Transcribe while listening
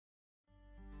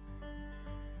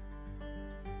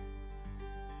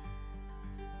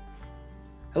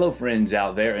Hello friends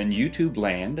out there in YouTube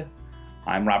land,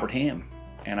 I'm Robert Hamm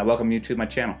and I welcome you to my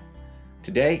channel.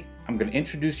 Today I'm going to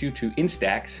introduce you to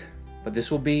Instax, but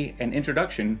this will be an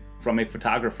introduction from a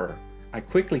photographer. I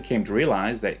quickly came to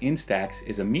realize that Instax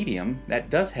is a medium that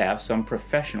does have some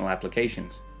professional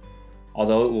applications.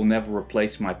 Although it will never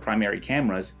replace my primary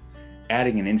cameras,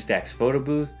 adding an Instax photo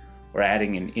booth or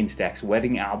adding an Instax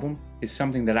wedding album is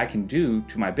something that I can do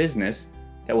to my business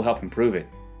that will help improve it.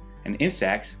 And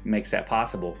Instax makes that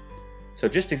possible. So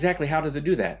just exactly how does it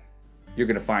do that? You're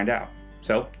going to find out.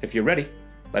 So if you're ready,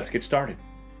 let's get started.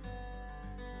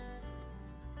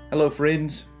 Hello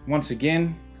friends, once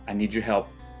again, I need your help.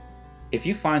 If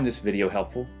you find this video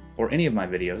helpful, or any of my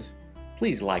videos,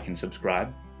 please like and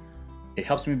subscribe. It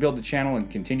helps me build the channel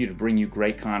and continue to bring you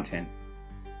great content.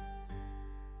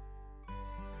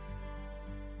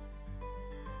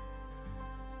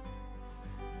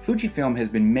 Fujifilm has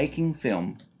been making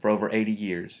film for over 80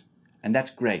 years, and that's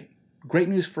great. Great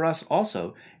news for us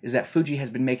also is that Fuji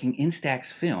has been making Instax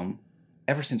film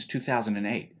ever since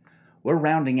 2008. We're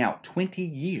rounding out 20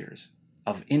 years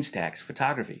of Instax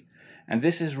photography, and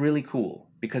this is really cool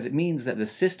because it means that the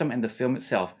system and the film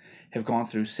itself have gone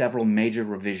through several major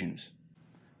revisions.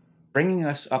 Bringing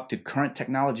us up to current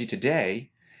technology today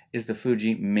is the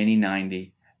Fuji Mini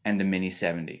 90 and the Mini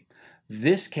 70.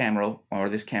 This camera, or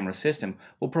this camera system,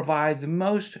 will provide the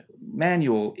most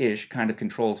manual-ish kind of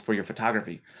controls for your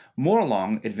photography, more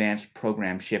along advanced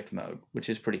program shift mode, which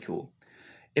is pretty cool.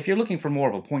 If you're looking for more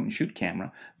of a point-and-shoot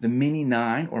camera, the Mini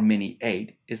 9 or Mini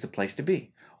 8 is the place to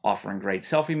be, offering great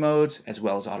selfie modes, as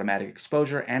well as automatic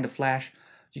exposure and a flash.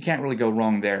 You can't really go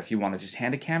wrong there if you want to just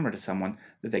hand a camera to someone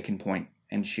that they can point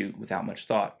and shoot without much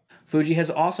thought. Fuji has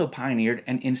also pioneered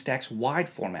an Instax wide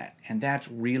format, and that's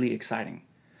really exciting,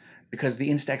 because the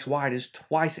Instax Wide is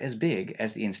twice as big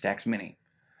as the Instax Mini.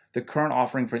 The current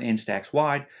offering for the Instax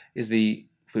Wide is the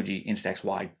Fuji Instax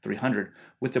Wide 300,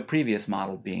 with the previous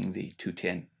model being the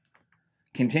 210.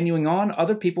 Continuing on,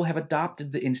 other people have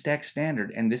adopted the Instax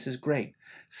standard, and this is great.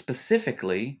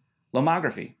 Specifically,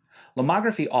 lomography.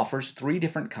 Lomography offers 3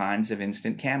 different kinds of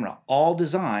instant camera, all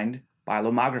designed by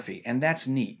lomography, and that's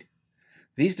neat.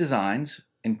 These designs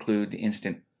include the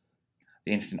instant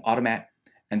automat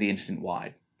and the instant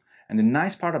wide. And the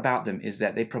nice part about them is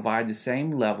that they provide the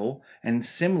same level, and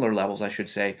similar levels I should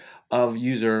say, of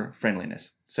user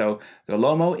friendliness. So the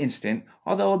Lomo Instant,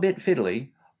 although a bit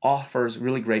fiddly, offers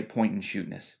really great point and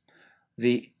shootness.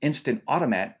 The Instant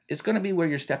Automat is going to be where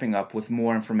you're stepping up with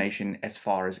more information as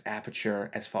far as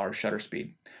aperture, as far as shutter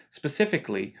speed.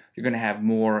 Specifically, you're going to have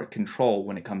more control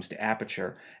when it comes to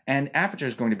aperture, and aperture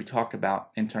is going to be talked about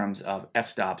in terms of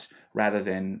f-stops rather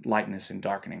than lightness and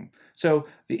darkening. So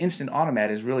the Instant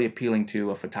Automat is really appealing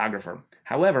to a photographer.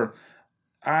 However,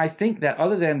 I think that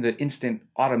other than the Instant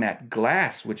Automat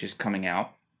glass, which is coming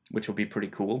out, which will be pretty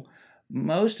cool,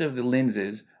 most of the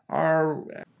lenses are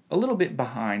a little bit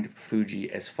behind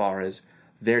Fuji as far as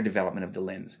their development of the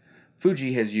lens.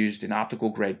 Fuji has used an optical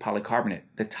grade polycarbonate,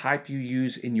 the type you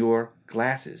use in your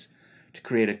glasses, to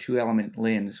create a 2-element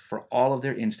lens for all of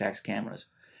their Instax cameras.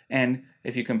 And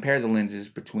if you compare the lenses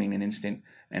between an Instant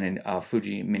and a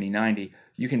Fuji Mini 90,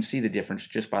 you can see the difference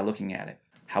just by looking at it.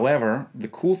 However, the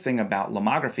cool thing about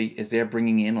lomography is they're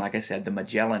bringing in, like I said, the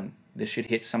Magellan. This should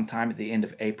hit sometime at the end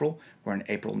of April. We're in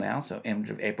April now, so end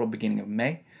of April, beginning of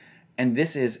May. And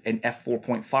this is an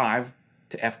f4.5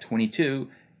 to f22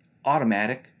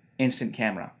 automatic instant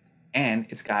camera. And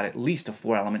it's got at least a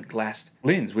 4-element glass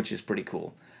lens, which is pretty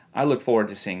cool. I look forward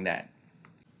to seeing that.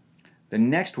 The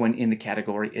next one in the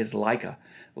category is Leica.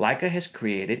 Leica has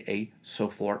created a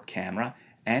Sofort camera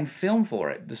and film for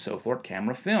it, the Sofort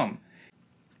camera film.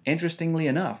 Interestingly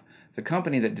enough, the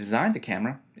company that designed the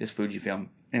camera is Fujifilm.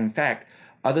 And in fact,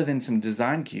 other than some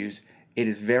design cues, it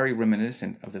is very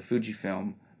reminiscent of the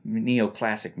Fujifilm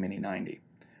Neoclassic Mini 90.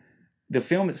 The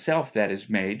film itself that is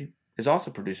made is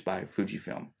also produced by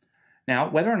Fujifilm. Now,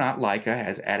 whether or not Leica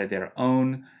has added their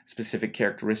own specific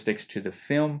characteristics to the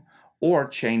film or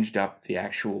changed up the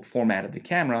actual format of the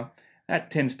camera,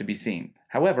 that tends to be seen.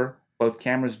 However, both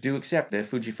cameras do accept the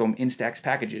Fujifilm Instax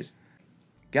packages.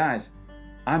 Guys,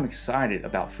 I'm excited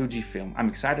about Fujifilm, I'm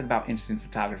excited about instant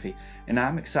photography, and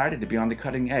I'm excited to be on the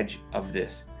cutting edge of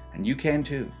this. And you can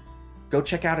too. Go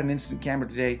check out an instant camera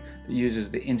today that uses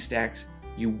the Instax.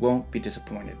 You won't be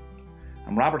disappointed.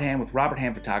 I'm Robert Hamm with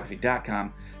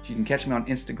RobertHammPhotography.com. So you can catch me on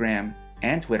Instagram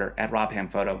and Twitter at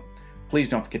RobHammPhoto. Please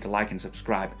don't forget to like and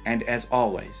subscribe. And as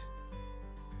always,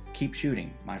 keep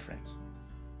shooting, my friends.